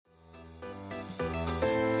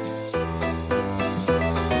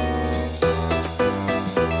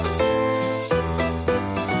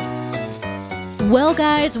Well,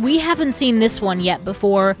 guys, we haven't seen this one yet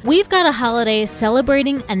before. We've got a holiday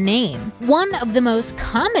celebrating a name, one of the most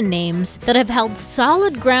common names that have held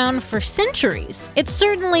solid ground for centuries. It's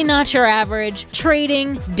certainly not your average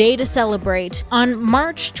trading day to celebrate. On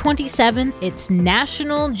March 27th, it's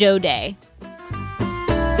National Joe Day.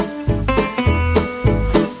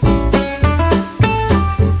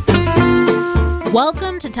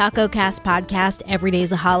 Welcome to Taco Cast Podcast, Every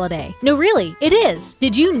Day's a Holiday. No, really, it is.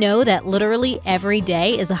 Did you know that literally every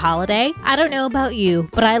day is a holiday? I don't know about you,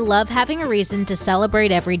 but I love having a reason to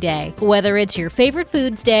celebrate every day. Whether it's your favorite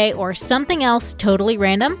foods day or something else totally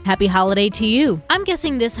random, happy holiday to you. I'm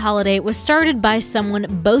guessing this holiday was started by someone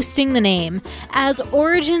boasting the name, as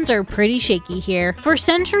origins are pretty shaky here. For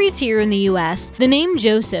centuries here in the US, the name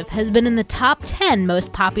Joseph has been in the top 10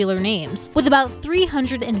 most popular names, with about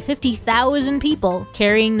 350,000 people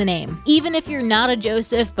carrying the name. Even if you're not a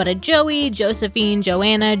Joseph, but a Joey, Josephine,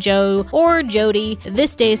 Joanna, Joe, or Jody,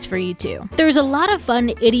 this day's for you too. There's a lot of fun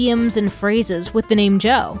idioms and phrases with the name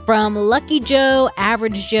Joe. From Lucky Joe,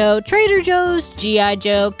 Average Joe, Trader Joe's, G.I.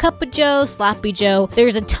 Joe, Cup of Joe, Sloppy Joe,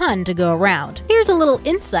 there's a ton to go around. Here's a little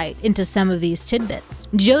insight into some of these tidbits.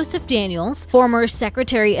 Joseph Daniels, former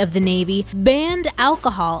Secretary of the Navy, banned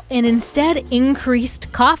alcohol and instead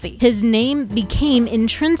increased coffee. His name became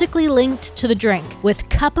intrinsically linked to the drink, with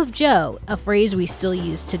Cup of Joe, a phrase we still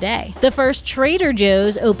use today. The first Trader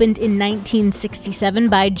Joe's opened in 1967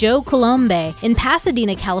 by Joe Colombe in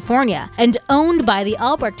Pasadena, California, and owned by the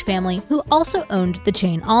Albrecht family, who also owned the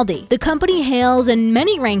chain Aldi. The company hails in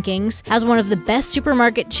many rankings as one of the best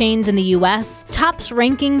supermarket chains in the U.S., tops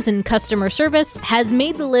rankings in customer service, has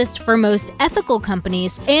made the list for most ethical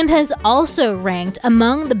companies, and has also ranked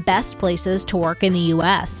among the best places to work in the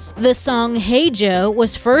U.S. The song Hey Joe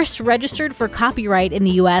was first registered for copyright in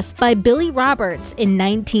the US by Billy Roberts in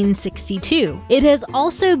 1962. It has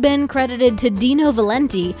also been credited to Dino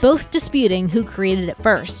Valenti, both disputing who created it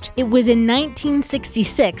first. It was in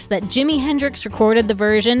 1966 that Jimi Hendrix recorded the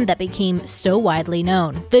version that became so widely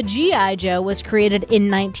known. The G.I. Joe was created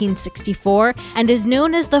in 1964 and is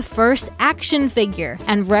known as the first action figure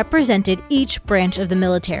and represented each branch of the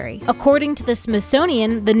military. According to the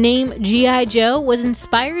Smithsonian, the name G.I. Joe was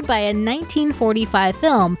inspired by a 1945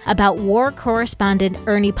 film about war correspondent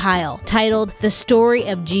Ernie Pyle, titled The Story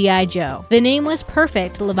of G.I. Joe. The name was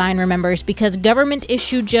perfect, Levine remembers, because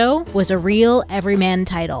government-issued Joe was a real everyman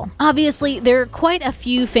title. Obviously, there are quite a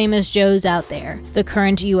few famous Joes out there. The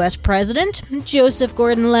current U.S. President, Joseph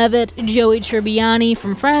Gordon-Levitt, Joey Tribbiani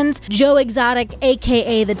from Friends, Joe Exotic,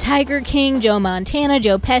 aka the Tiger King, Joe Montana,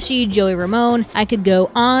 Joe Pesci, Joey Ramone. I could go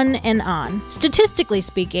on and on. Statistically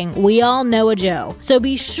speaking, we all know a Joe. So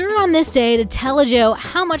be sure on this day to tell a Joe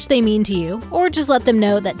how much they mean to you, or just let them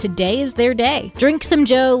know that today is their day. Drink some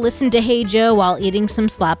Joe, listen to Hey Joe while eating some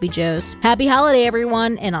Sloppy Joes. Happy holiday,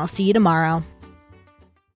 everyone, and I'll see you tomorrow.